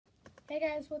Hey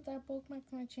guys, what's up? Welcome back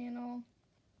to my channel.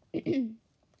 For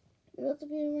those of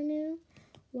you who are new,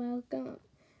 welcome.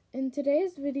 In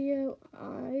today's video,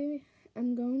 I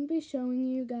am going to be showing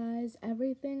you guys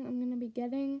everything I'm going to be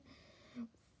getting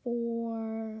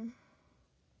for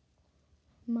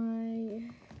my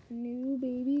new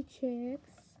baby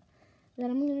chicks that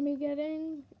I'm going to be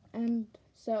getting. And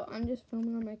so I'm just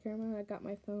filming on my camera. I got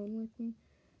my phone with me.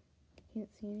 Can't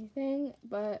see anything,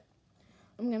 but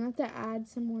I'm going to have to add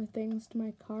some more things to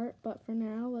my cart, but for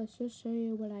now, let's just show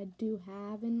you what I do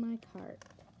have in my cart.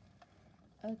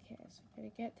 Okay, so I'm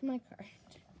going to get to my cart.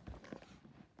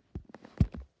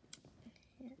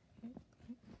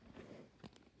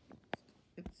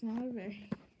 It's not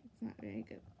very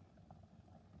good.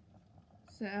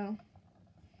 So,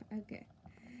 okay.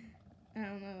 I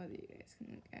don't know whether you guys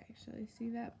can actually see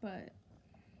that, but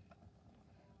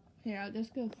here, I'll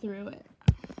just go through it,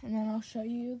 and then I'll show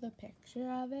you the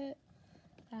picture of it.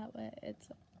 That way, it's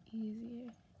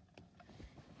easier.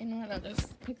 You know what, I'll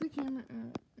just pick the camera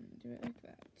up and do it like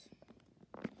that.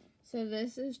 So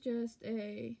this is just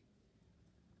a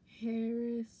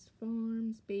Harris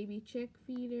Farms baby chick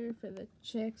feeder for the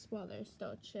chicks while they're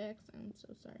still chicks. I'm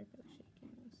so sorry for the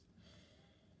shakiness.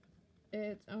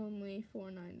 It's only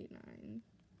 $4.99.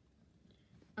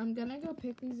 I'm gonna go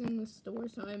pick these in the store,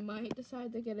 so I might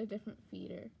decide to get a different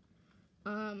feeder.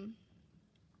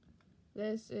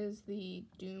 This is the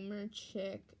Doomer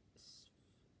Chick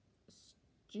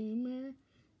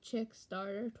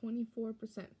Starter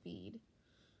 24% feed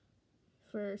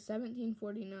for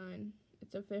 $17.49.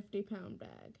 It's a 50-pound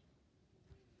bag.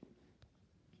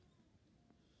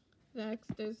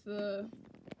 Next is the,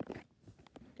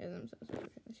 guys, I'm so sorry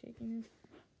for the shakiness,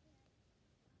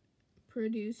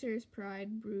 Producer's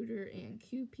Pride Brooder and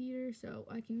Cube Heater. So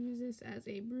I can use this as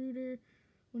a brooder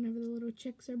whenever the little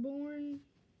chicks are born,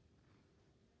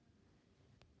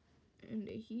 and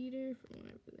a heater for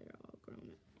whenever they're all grown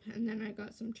up. And then I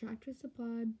got some Tractor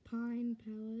Supply pine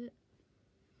pellet.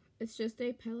 It's just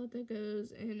a pellet that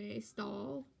goes in a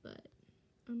stall, but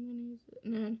I'm gonna use it.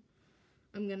 And then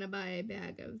I'm gonna buy a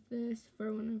bag of this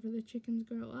for whenever the chickens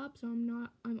grow up. So I'm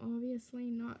obviously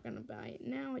not gonna buy it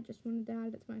now. I just wanted to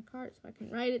add it to my cart so I can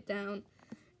write it down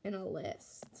in a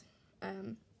list.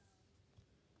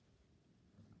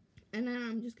 And then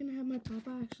I'm just gonna have my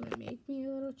papa actually make me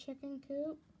a little chicken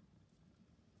coop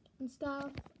and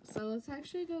stuff. So let's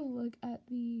actually go look at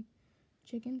the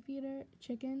chick feeder.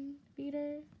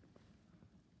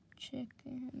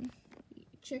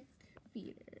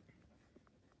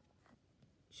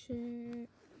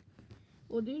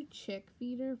 We'll do chick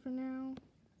feeder for now.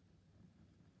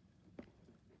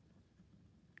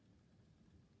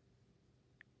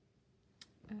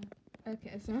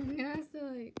 Okay, so I'm gonna have to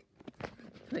like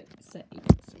set you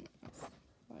somewhere else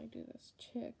while I do this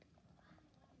chick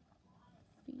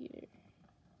feeder.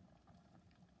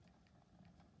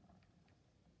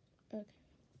 Okay.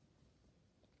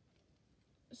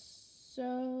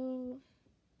 So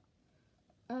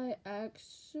I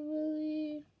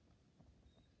actually,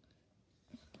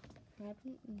 I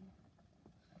don't know.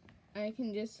 I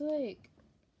can just like,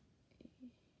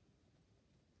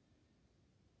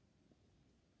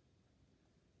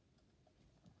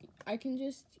 I can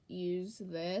just use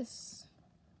this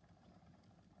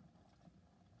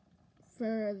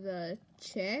for the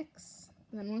chicks.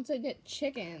 Then once I get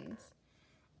chickens,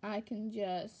 I can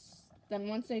just, then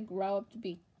once they grow up to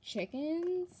be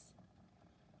chickens,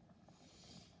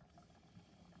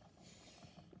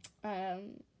 I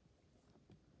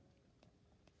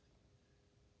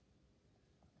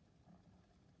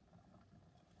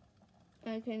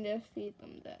can just feed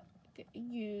them that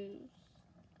use.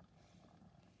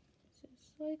 Is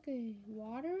this like a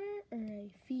waterer or a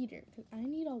feeder? Because I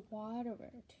need a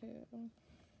waterer too.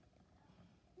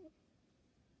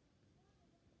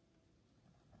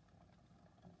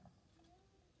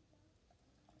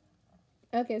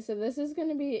 Okay, so this is going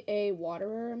to be a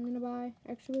waterer I'm going to buy,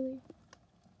 actually.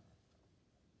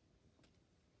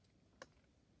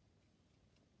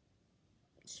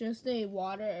 It's just a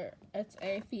water, it's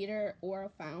a feeder or a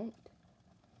fount.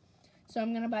 So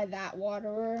I'm going to buy that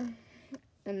waterer,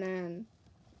 and then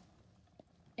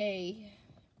I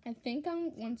think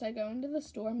once I go into the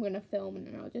store, I'm going to film, and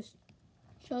then I'll just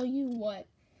show you what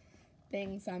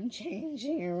things I'm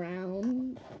changing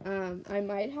around. I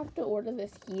might have to order the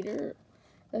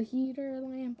heater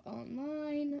lamp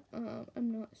online.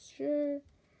 I'm not sure.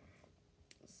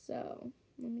 So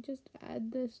let me just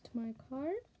add this to my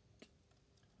cart.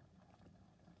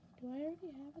 Do I already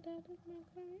have it added to my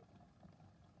cart?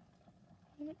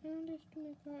 I'm gonna add this to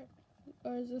my cart.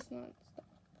 Or is this not stock?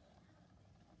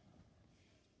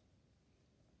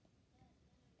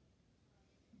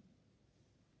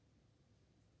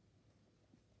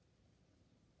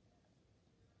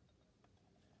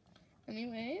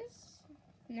 Anyways,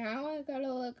 now I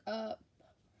gotta look up.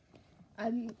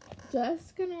 I'm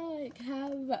just gonna like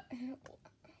have.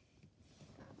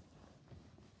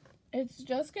 It's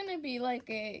just gonna be like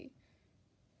a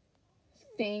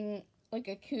thing, like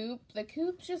a coop. The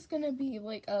coop's just gonna be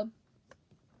like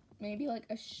maybe like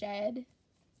a shed.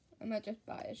 I might just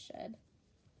buy a shed.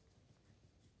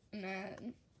 And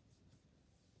then,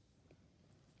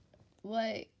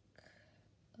 like,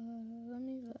 let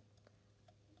me look.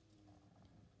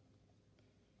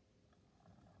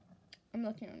 I'm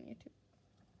looking on YouTube.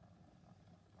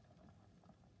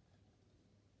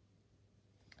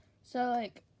 So,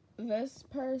 like, this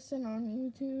person on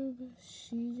YouTube,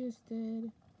 she just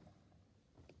did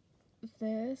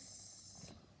this.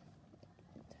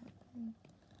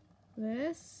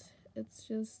 It's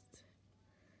just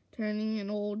turning an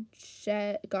old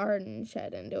garden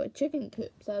shed into a chicken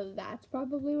coop. So that's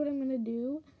probably what I'm gonna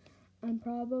do. I'm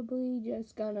probably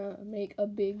just gonna make a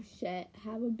big shed,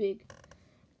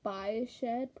 buy a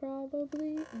shed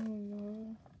probably. I don't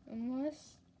know.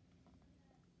 Unless,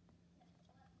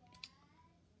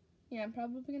 yeah, I'm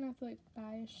probably gonna have to like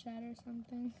buy a shed or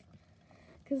something.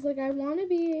 Cause like I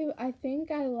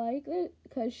think I like it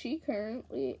because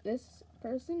this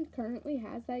person currently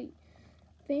has that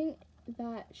thing,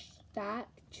 that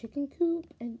chicken coop,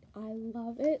 and I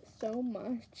love it so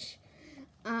much.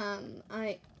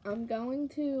 What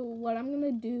I'm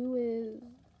gonna do is,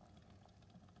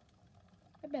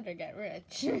 I better get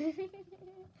rich.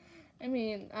 I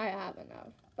mean, I have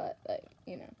enough, but like,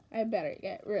 you know, I better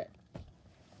get rich.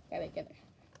 Gotta get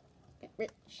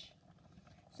rich.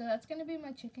 So that's gonna be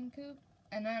my chicken coop,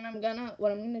 and then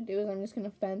what I'm gonna do is I'm just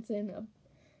gonna fence in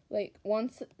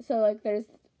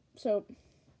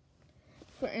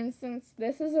for instance,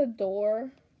 this is a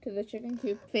door to the chicken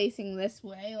coop facing this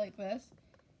way, like this.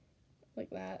 Like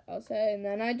that, I'll say. And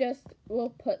then I just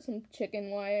will put some chicken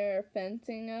wire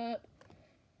fencing up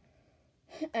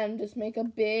and just make a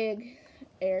big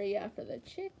area for the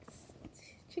chickens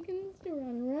to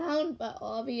run around. But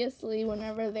obviously,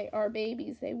 whenever they are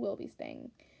babies, they will be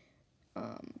staying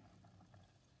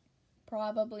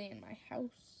probably in my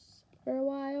house for a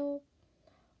while.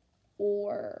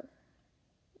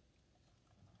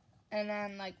 And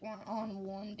then, like, on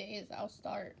warm days, I'll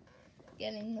start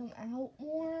getting them out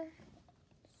more.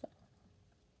 So,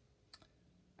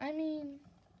 I mean,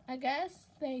 I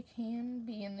guess they can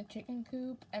be in the chicken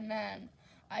coop, and then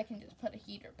I can just put a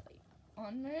heater plate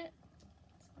on it.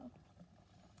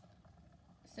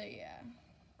 So yeah.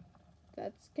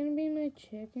 That's gonna be my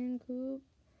chicken coop.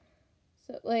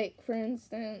 So, like, for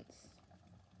instance,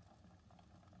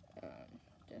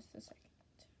 just a second.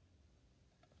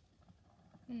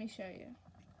 Let me show you.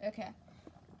 Okay.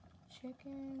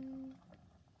 Chicken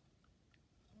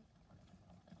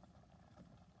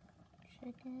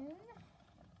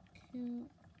coop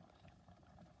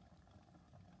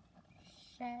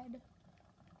shed.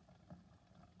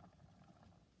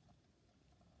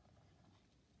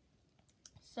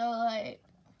 So, like,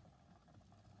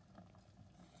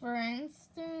 for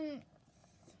instance,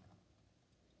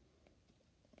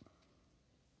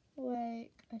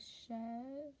 like a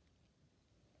shed.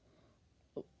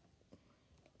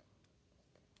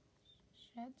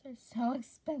 Sheds are so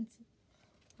expensive.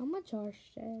 How much are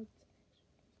sheds?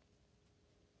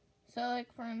 So,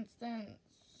 like, for instance,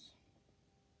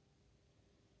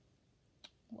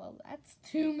 well, that's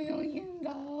 $2 million.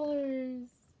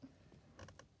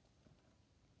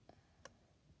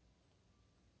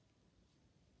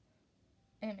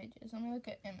 Images. Let me look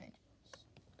at images.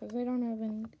 Because I don't have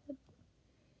any good.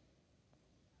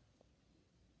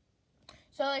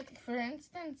 So, like, for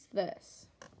instance, this.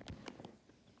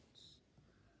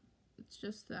 It's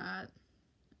just that.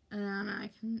 And then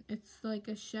it's like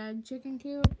a shed chicken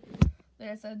coop.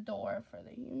 There's a door for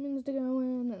the humans to go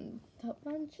in and a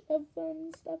bunch of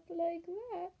fun stuff like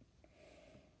that.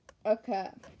 Okay.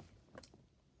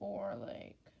 Or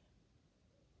like.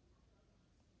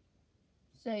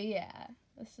 So yeah,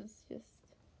 this is just.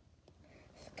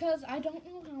 Because I don't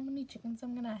know how many chickens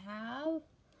I'm going to have.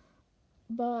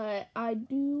 But I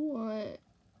do want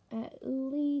at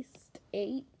least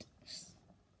 8.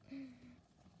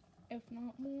 If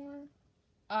not more.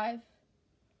 I've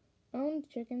owned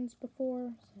chickens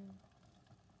before, so.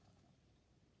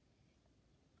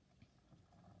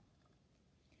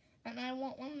 And I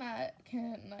want one that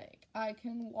I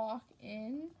can walk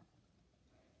in.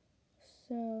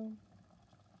 So.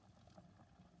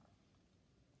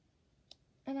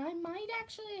 And I might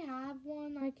actually have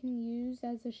one I can use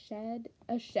as a shed.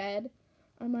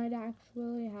 I might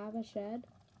actually have a shed.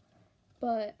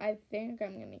 But I think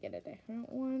I'm going to get a different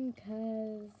one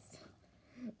because,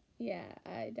 Yeah,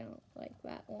 I don't like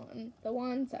that one. The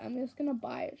ones, I'm just gonna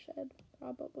buy a shed,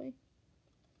 probably.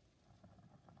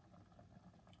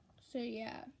 So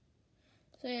yeah.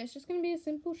 So yeah, it's just gonna be a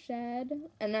simple shed.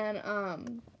 And then,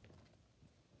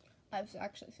 I've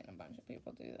actually seen a bunch of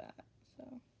people do that,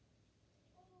 so.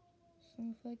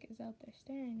 Snowflake is out there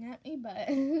staring at me, but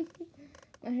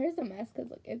my hair's a mess because,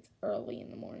 like, it's early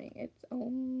in the morning. It's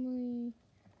only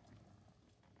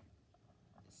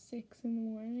 6 in the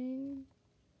morning,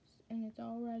 and it's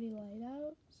already light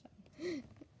out,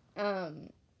 so.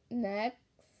 Next,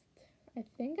 I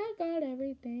think I got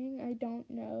everything. I don't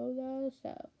know, though,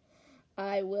 so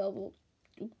I will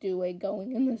do a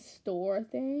going in the store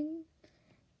thing,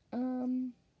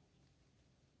 when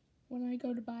I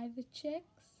go to buy the chicks.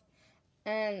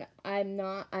 And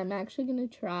I'm actually going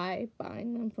to try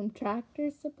buying them from Tractor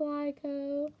Supply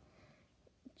Co.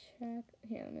 Here,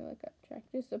 let me look up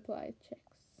Tractor Supply chicks.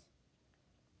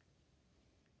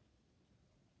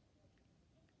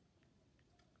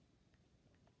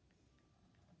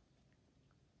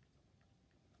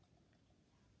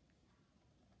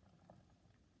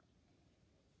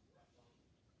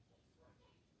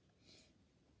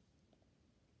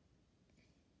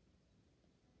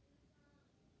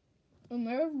 And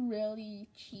they're really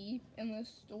cheap in the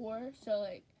store, so,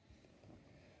 like,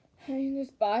 I can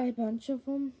just buy a bunch of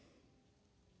them.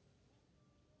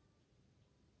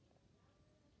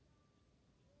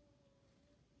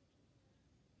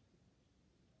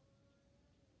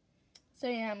 So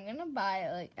yeah, I'm gonna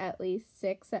buy like at least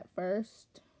 6 at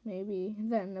first, maybe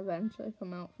then eventually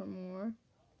come out for more.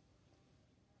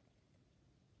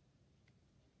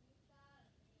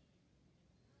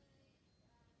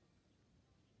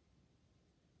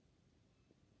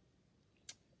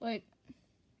 Like,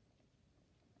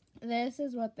 this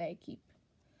is what they keep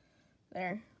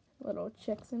their little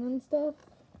chicks in and stuff.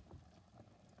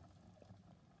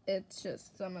 It's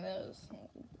just some of those.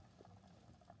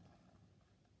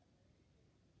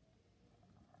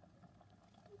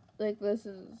 Like, this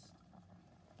is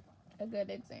a good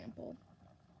example.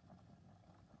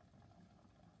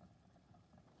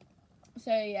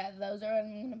 So yeah, those are what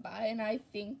I'm gonna buy, and I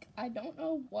don't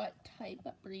know what type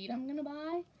of breed I'm gonna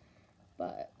buy,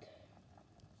 but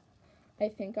I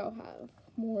think I'll have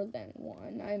more than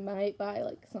one. I might buy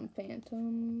like some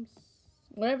phantoms.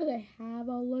 Whatever they have,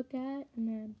 I'll look at, and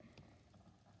then,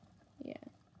 yeah.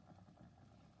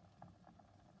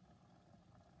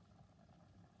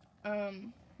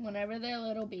 Whenever they're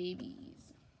little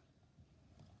babies,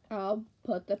 I'll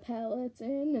put the pellets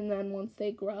in, and then once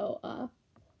they grow up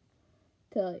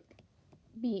to, like,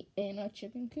 be in a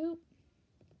chicken coop,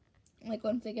 like,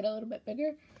 once they get a little bit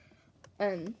bigger,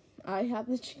 and I have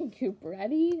the chicken coop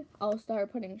ready, I'll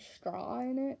start putting straw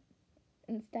in it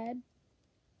instead.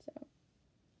 So,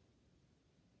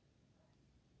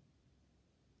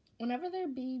 whenever they're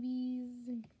babies,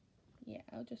 yeah,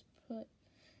 I'll just put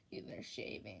either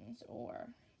shavings or...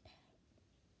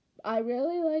 I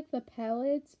really like the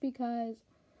pellets because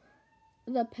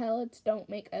the pellets don't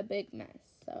make a big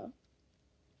mess, so,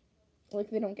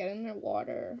 like, they don't get in their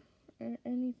water or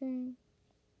anything.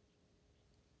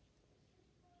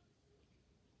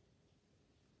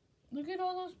 Look at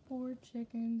all those poor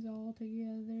chickens all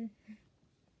together.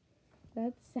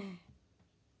 That's sad.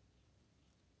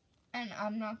 And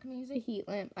I'm not going to use a heat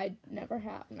lamp. I never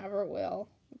have, never will,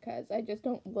 because I just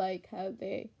don't like how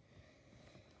they...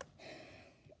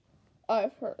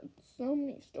 I've heard so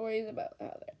many stories about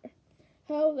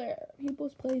how their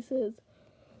people's places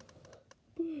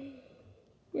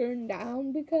burned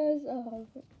down because of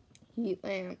heat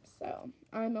lamps. So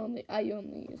I only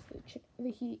use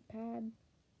the heat pad.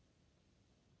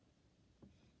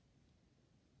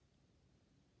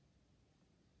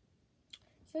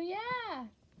 So yeah,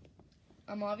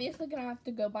 I'm obviously gonna have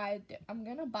to go I'm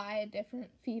gonna buy a different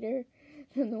feeder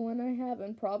than the one I have,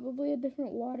 and probably a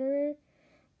different waterer.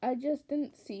 I just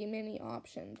didn't see many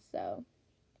options, so.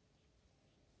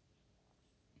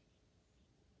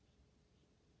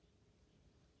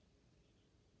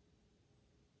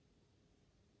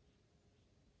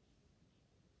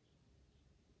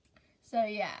 So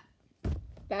yeah,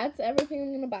 that's everything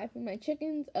I'm gonna buy for my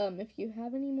chickens. If you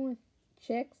have any more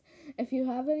chicks, if you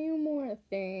have any more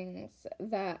things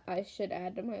that I should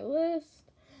add to my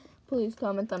list, please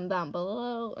comment them down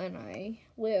below, and I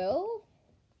will.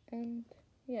 And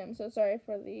yeah, I'm so sorry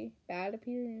for the bad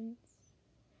appearance.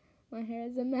 My hair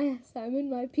is a mess. I'm in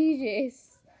my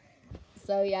PJs.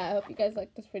 So yeah, I hope you guys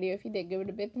liked this video. If you did, give it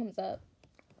a big thumbs up.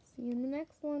 See you in the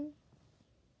next one.